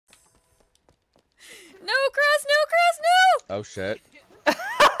No, Kross, no, Kross, no! Oh shit.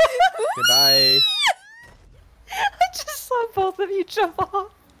 Goodbye. I just saw both of you jump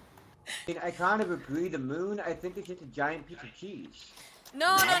off. I kind of agree. The moon, I think it's just a giant piece of cheese.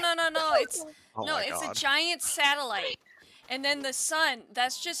 No. It's Oh no, my it's God. a giant satellite. And then the sun,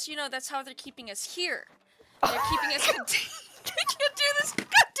 that's just, you know, that's how they're keeping us here. They're keeping us I can't do this. God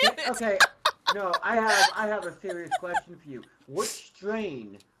damn it. Okay, no, I have a serious question for you. What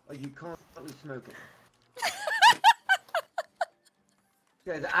strain are you currently smoking?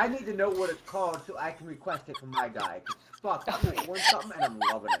 Because I need to know what it's called so I can request it from my guy. Cause fuck, I'm pouring something and I'm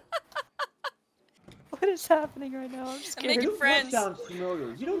loving it. What is happening right now? I'm scared. making Your friends. voice sounds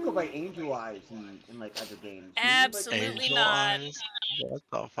familiar. You don't go by Angel Eyes in like other games. do you? Absolutely Angel not. eyes? What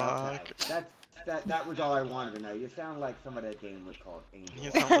the fuck? Okay, that was all I wanted to know. You sound like some of that game was called Angel You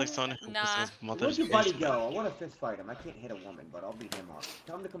Eyes. sound like someone who Nah. was his Where'd mother's your buddy basement. go? I want to fist fight him. I can't hit a woman, but I'll beat him up.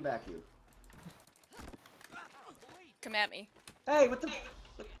 Tell him to come back here. Come at me. Hey, what the?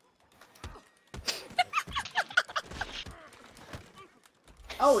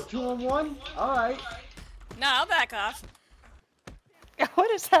 Oh, a 2-on-1? Alright. No, I'll back off. What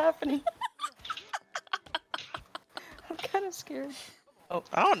is happening? I'm kind of scared. Oh,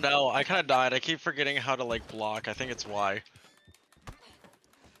 I don't know. I kind of died. I keep forgetting how to like block. I think it's why.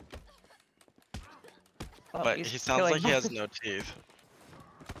 oh, But he's he sounds killing like he has both. no teeth.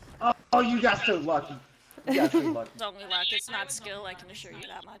 Oh, you got so lucky. You got so lucky. It's only luck, it's not skill, I can assure you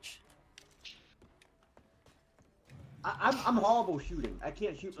that much. I'm horrible shooting. I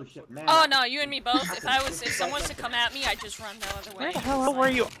can't shoot for shit, man. Oh no, you and me both. If someone was to come at me, I'd just run the other way. Where the hell were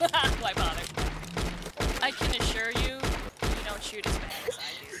you? Why bother? I can assure you, you don't shoot as bad as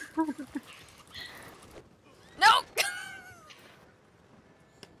I do. No!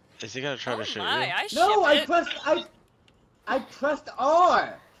 Is he gonna try to shoot my, you? I No, ship it. I pressed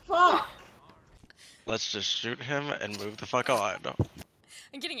R. Fuck. Let's just shoot him and move the fuck on.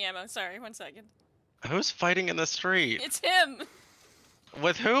 I'm getting ammo, sorry, 1 second. Who's fighting in the street? It's him!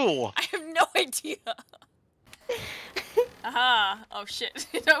 With who? I have no idea. Aha! Oh shit,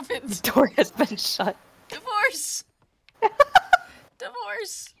 it opened. The door has been shut. Divorce!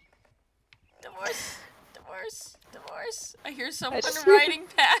 Divorce! Divorce! Divorce! Divorce! I hear someone just- riding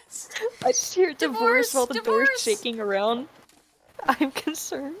past. I just hear divorce while the door's Divorce! shaking around. I'm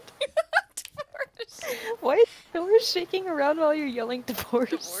concerned. Divorce! Why is the door shaking around while you're yelling divorce?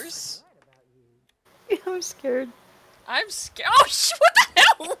 Divorce? I'm scared. I'm scared. Oh shit! What the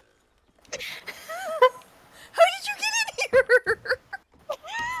hell? How did you get in here?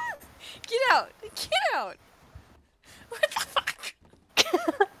 Get out! Get out! What the fuck?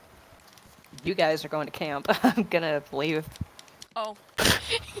 You guys are going to camp. I'm gonna leave. Oh.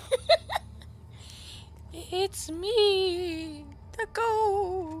 It's me, the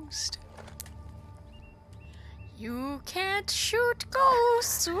ghost. You can't shoot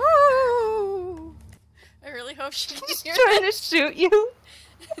ghosts. Woo! I really hope she didn't She's hear trying that. to shoot you.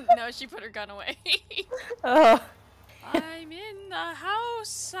 No, she put her gun away. Oh. I'm in the house,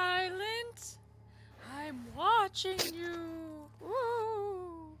 silent. I'm watching you.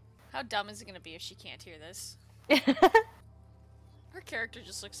 Woo! How dumb is it gonna be if she can't hear this? Her character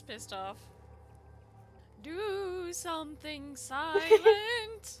just looks pissed off. Do something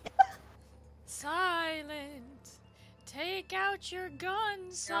silent. Silent. Take out your gun,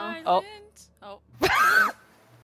 silent. Oh.